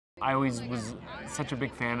I always was such a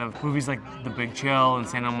big fan of movies like The Big Chill and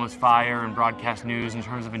St. Elmo's Fire and Broadcast News in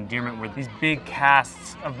terms of endearment, where these big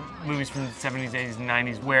casts of movies from the 70s, 80s, and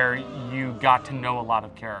 90s where you got to know a lot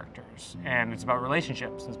of characters. And it's about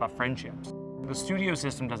relationships, it's about friendships. The studio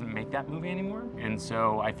system doesn't make that movie anymore, and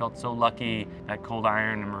so I felt so lucky that Cold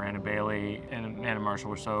Iron and Miranda Bailey and Amanda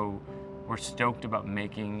Marshall were stoked about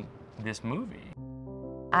making this movie.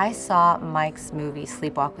 I saw Mike's movie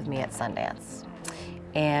Sleepwalk With Me at Sundance,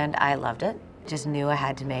 and I loved it. Just knew I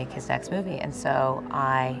had to make his next movie, and so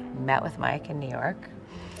I met with Mike in New York,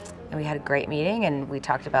 and we had a great meeting, and we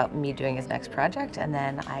talked about me doing his next project, and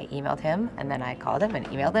then I emailed him, and then I called him and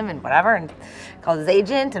emailed him and whatever, and called his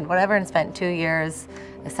agent and whatever, and spent 2 years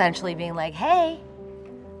essentially being like, hey,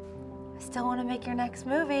 I still want to make your next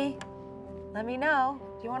movie. Let me know.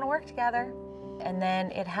 Do you want to work together? And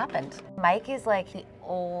then it happened. Mike is like the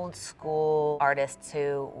old school artists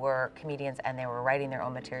who were comedians and they were writing their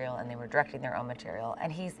own material and they were directing their own material,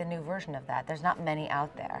 and he's the new version of that. There's not many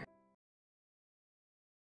out there.